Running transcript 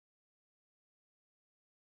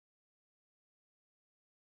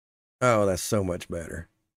Oh, that's so much better.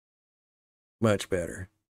 Much better.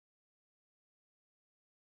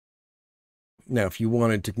 Now, if you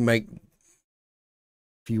wanted to make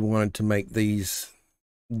these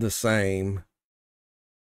the same,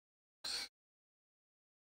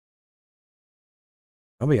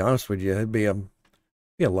 I'll be honest with you, it'd be a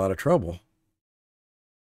lot of trouble.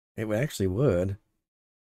 It actually would.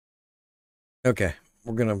 Okay,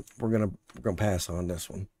 we're gonna pass on this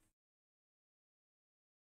one.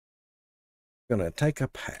 Gonna take a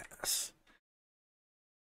pass.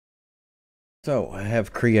 So I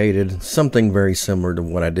have created something very similar to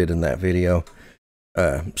what I did in that video.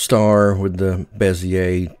 Star with the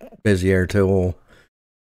Bezier tool.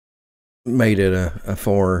 Made it a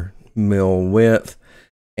 4 mil width,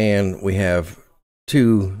 and we have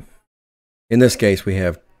two. In this case, we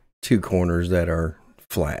have 2 corners that are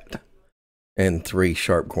flat and 3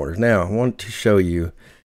 sharp corners. Now, I want to show you,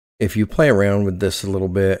 if you play around with this a little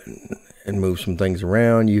bit and move some things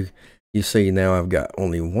around, you see now I've got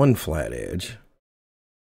only 1 flat edge,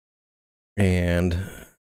 and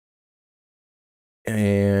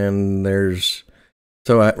there's,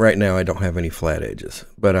 so right now I don't have any flat edges,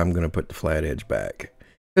 but I'm going to put the flat edge back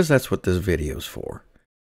because that's what this video's for.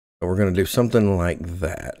 So we're going to do something like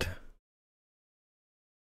that,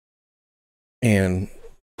 and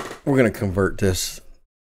we're going to convert this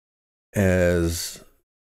as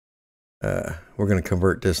we're going to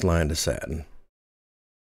convert this line to satin.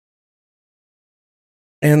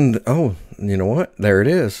 And oh, you know what? There it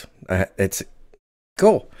is. It's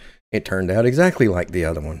cool. It turned out exactly like the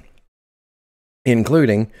other one,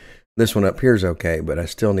 including this one up here is okay, but I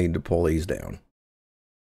still need to pull these down.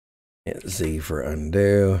 Hit Z for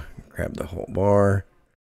undo, grab the whole bar,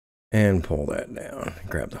 and pull that down.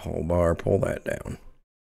 Grab the whole bar, pull that down.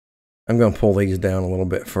 I'm going to pull these down a little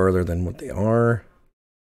bit further than what they are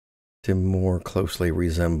to more closely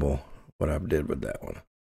resemble what I did with that one.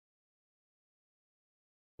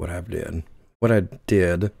 What I have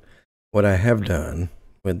done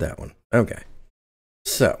with that one. Okay.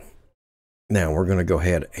 So now we're going to go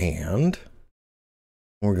ahead and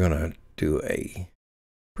we're going to do a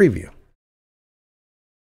preview.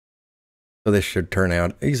 So this should turn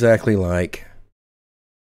out exactly like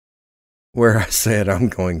where I said I'm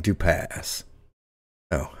going to pass.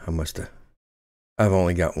 Oh, I've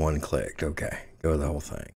only got 1 clicked. Okay, go the whole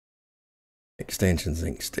thing. Extensions,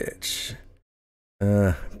 Inkstitch.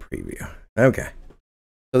 Preview. Okay.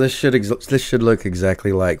 So this should look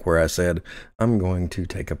exactly like where I said I'm going to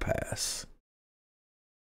take a pass.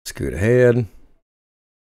 Scoot ahead.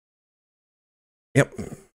 Yep.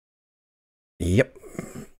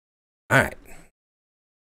 All right.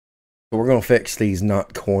 So we're going to fix these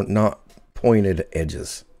not pointed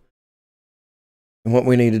edges. And what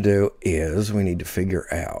we need to do is we need to figure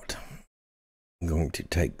out. I'm going to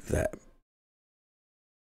take that.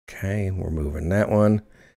 Okay, we're moving that one.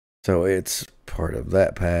 So it's part of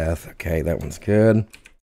that path. Okay, that one's good.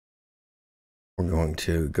 We're going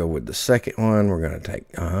to go with the second one. We're going to take,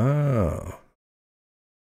 oh.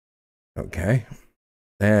 Okay,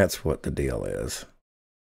 that's what the deal is.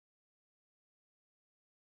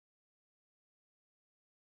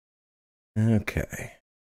 Okay.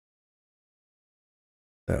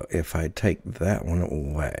 So if I take that one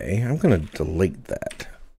away, I'm going to delete that.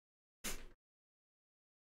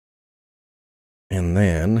 And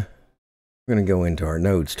then we're going to go into our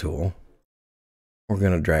nodes tool. We're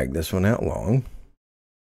going to drag this one out long.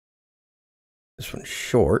 This one's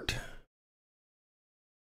short.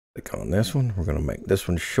 Click on this one. We're going to make this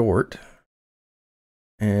one short.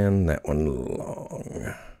 And that one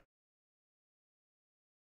long.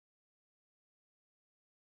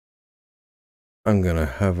 I'm going to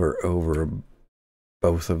hover over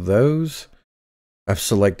both of those. I've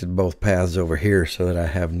selected both paths over here so that I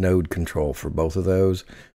have node control for both of those.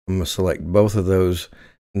 I'm going to select both of those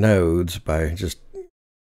nodes by just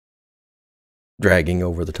dragging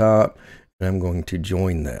over the top, and I'm going to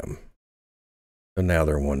join them. So now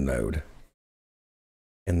they're 1 node.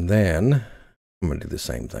 And then I'm going to do the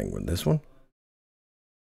same thing with this one.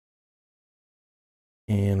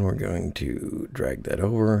 And we're going to drag that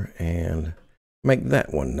over and make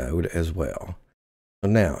that 1 node as well. So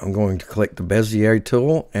now I'm going to click the Bezier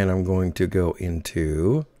tool, and I'm going to go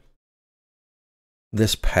into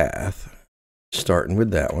this path, starting with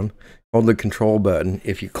that one. Hold the control button.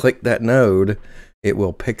 If you click that node, it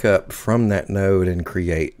will pick up from that node and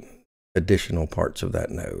create additional parts of that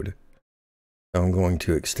node. So I'm going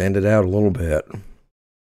to extend it out a little bit.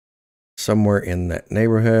 Somewhere in that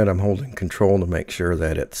neighborhood, I'm holding control to make sure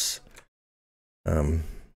that it's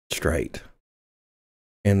straight.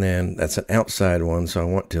 And then that's an outside one, so I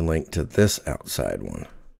want to link to this outside one.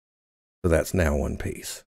 So that's now one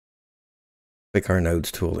piece. Click our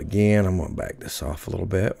nodes tool again. I'm going to back this off a little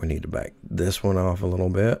bit. We need to back this one off a little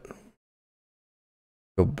bit.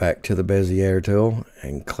 Go back to the Bezier tool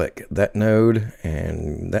and click that node,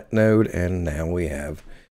 and now we have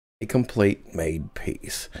a complete made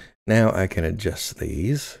piece. Now I can adjust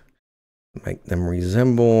these, make them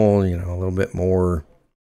resemble, you know, a little bit more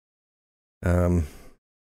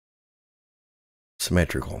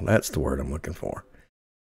symmetrical. That's the word I'm looking for.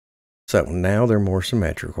 So now they're more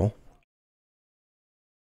symmetrical.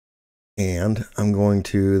 And I'm going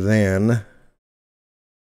to then,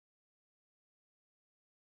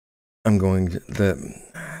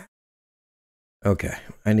 okay,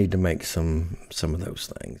 I need to make some of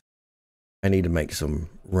those things. I need to make some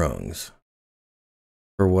rungs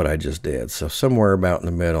for what I just did. So somewhere about in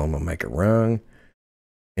the middle, I'm going to make a rung.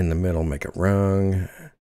 In the middle, make a rung.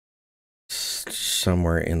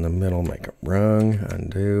 Somewhere in the middle, make a rung.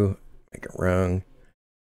 Undo, make a rung.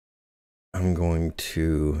 I'm going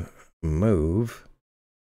to move.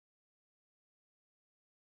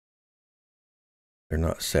 They're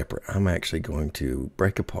not separate. I'm actually going to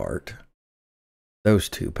break apart those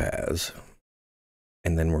two paths,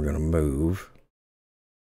 and then we're going to move.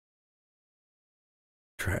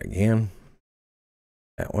 Try again.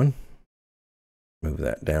 That one. Move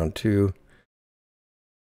that down too.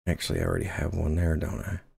 Actually, I already have one there, don't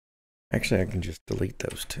I? Actually, I can just delete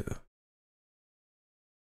those two.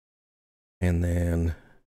 And then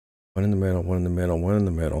one in the middle, one in the middle, one in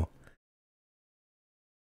the middle.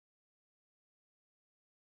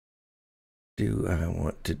 Do I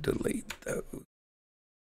want to delete those?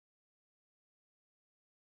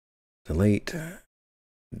 Delete,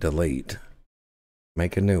 delete,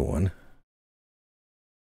 make a new one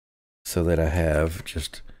so that I have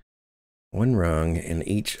just one rung in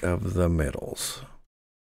each of the middles.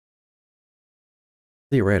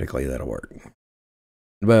 Theoretically, that'll work.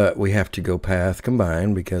 But we have to go path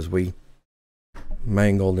combine because we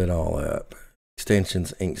mangled it all up.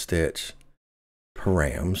 Extensions, Inkstitch,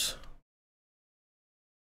 params.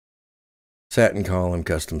 Satin column,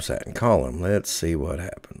 custom satin column. Let's see what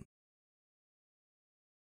happened.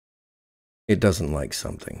 It doesn't like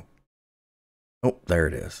something. Oh, there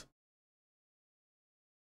it is.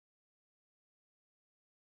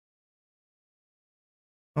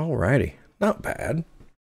 Alrighty, not bad.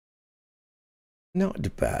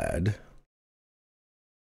 Not bad.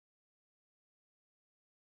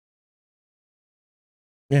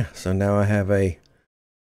 Yeah, so now I have a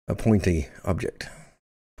pointy object.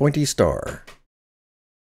 Pointy star.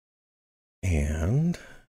 And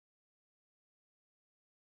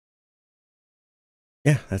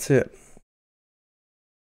yeah, that's it.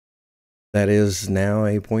 That is now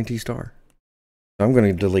a pointy star. So I'm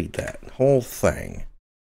going to delete that whole thing.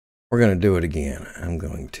 We're going to do it again. I'm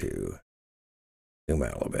going to zoom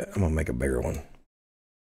out a little bit. I'm going to make a bigger one.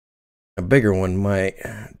 A bigger one might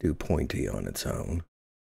do pointy on its own.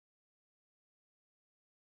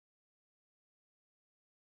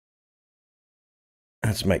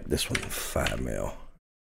 Let's make this one 5 mil.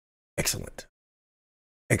 Excellent.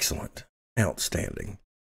 Excellent. Outstanding.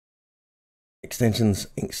 Extensions,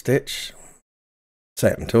 Inkstitch.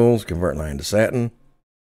 Satin tools, convert line to satin.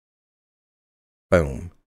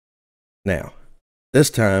 Boom. Now, this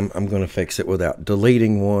time I'm going to fix it without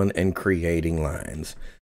deleting one and creating lines.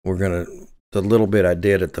 We're going to, the little bit I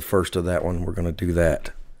did at the first of that one, we're going to do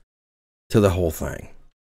that to the whole thing.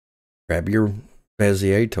 Grab your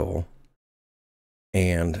Bezier tool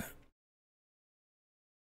and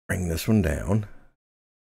bring this one down.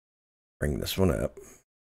 Bring this one up.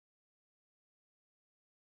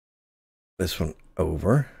 This one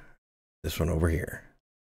over. This one over here.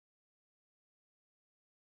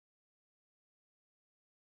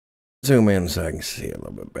 Zoom in so I can see a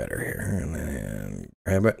little bit better here, and then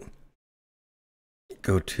grab it.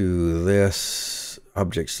 Go to this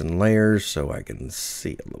objects and layers so I can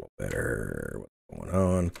see a little better what's going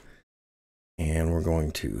on. And we're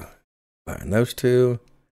going to combine those two.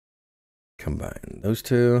 Combine those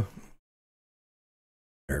two.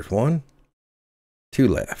 There's one. Two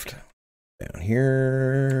left. Down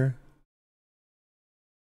here.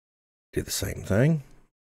 Do the same thing.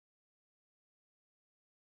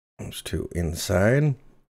 Those two inside.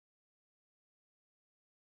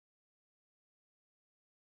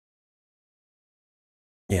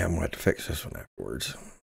 Yeah, I'm going to have to fix this one afterwards.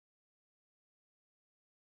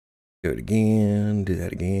 Do it again. Do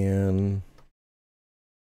that again.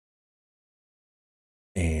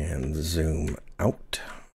 And zoom out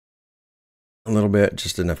a little bit,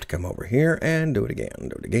 just enough to come over here and do it again.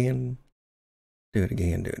 Do it again. Do it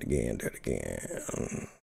again. Do it again. Do it again.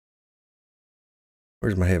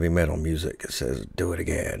 Where's my heavy metal music? It says, do it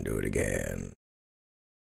again, do it again.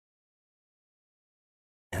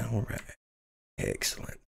 All right.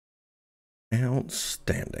 Excellent.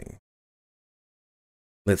 Outstanding.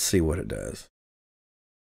 Let's see what it does.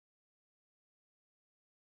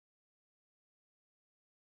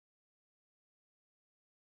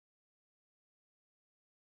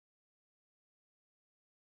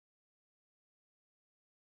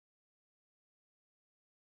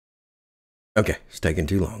 Okay, it's taking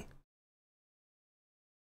too long.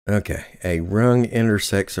 Okay, a rung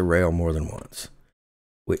intersects a rail more than once,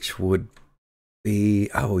 which would be,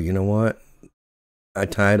 oh, you know what? I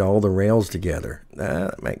tied all the rails together.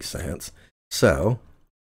 That makes sense. So,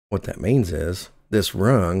 what that means is this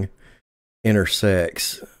rung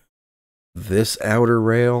intersects this outer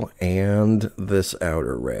rail and this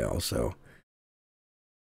outer rail. So,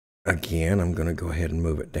 again, I'm going to go ahead and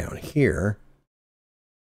move it down here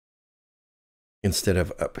instead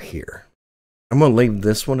of up here. I'm going to leave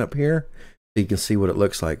this one up here so you can see what it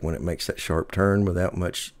looks like when it makes that sharp turn without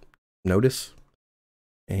much notice.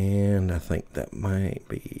 And I think that might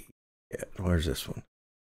be it. Where's this one?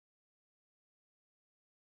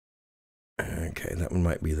 Okay, that one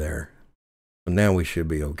might be there. So now we should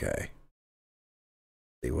be okay.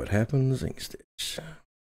 See what happens. Inkstitch.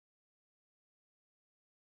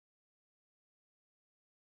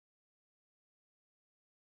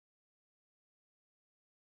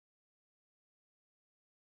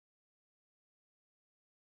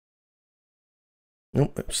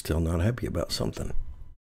 Nope, I'm still not happy about something.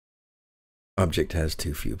 Object has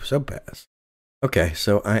too few subpaths. Okay,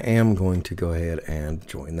 so I am going to go ahead and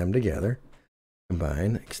join them together.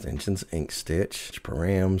 Combine extensions, Inkstitch,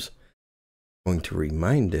 params. I'm going to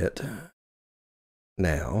remind it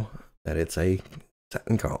now that it's a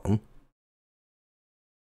Satin column.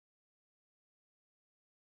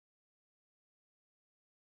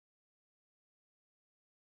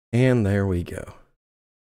 And there we go.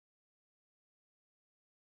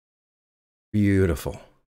 Beautiful.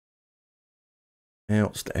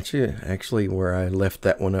 Now, actually, where I left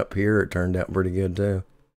that one up here, it turned out pretty good too.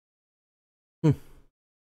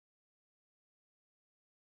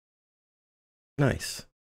 Nice.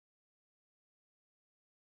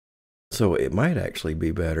 So it might actually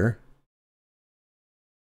be better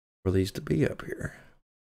for these to be up here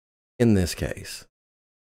in this case.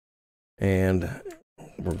 And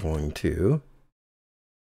we're going to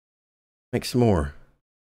make some more.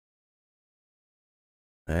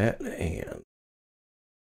 That and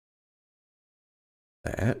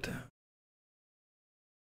that.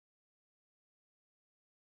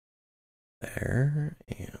 There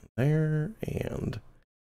and there and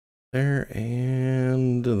there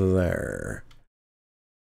and there.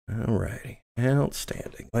 Alrighty,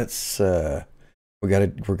 outstanding. Let's we're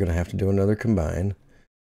gonna have to do another combine.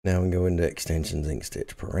 Now we go into extensions,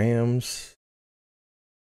 Inkstitch, params,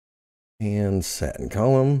 and Satin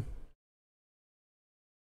column.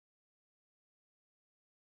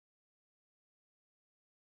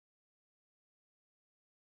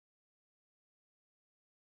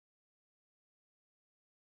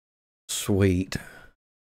 Sweet.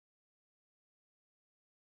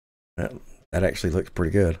 That actually looks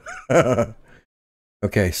pretty good.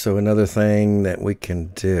 Okay, so another thing that we can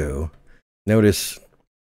do. Notice,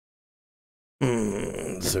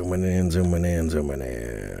 zooming in, zooming in, zooming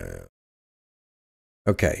in.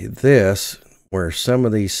 Okay, this, where some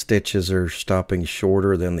of these stitches are stopping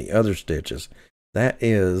shorter than the other stitches, that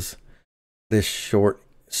is this short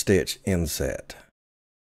stitch inset.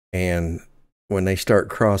 And when they start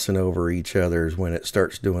crossing over each other is when it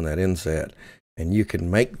starts doing that inset. And you can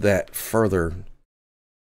make that further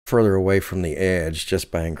away from the edge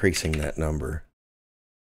just by increasing that number.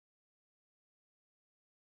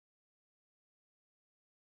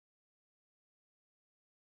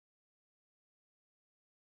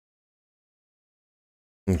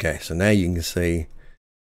 Okay, so now you can see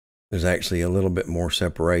there's actually a little bit more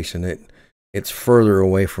separation. It's further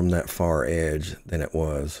away from that far edge than it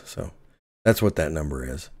was. So that's what that number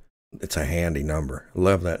is. It's a handy number.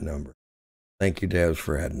 Love that number. Thank you, Devs,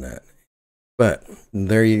 for adding that. But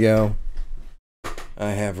there you go.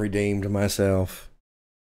 I have redeemed myself.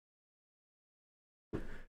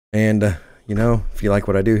 And, you know, if you like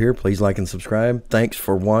what I do here, please like and subscribe. Thanks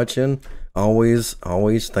for watching. Always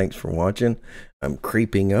thanks for watching. I'm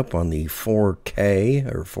creeping up on the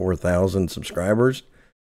 4K or 4,000 subscribers.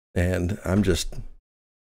 And I'm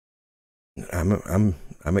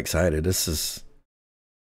excited.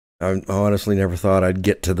 I honestly never thought I'd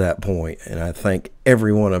get to that point, and I thank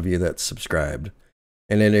every one of you that's subscribed,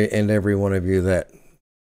 and every one of you that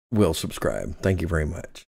will subscribe. Thank you very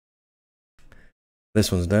much.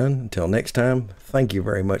 This one's done. Until next time, thank you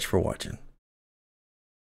very much for watching.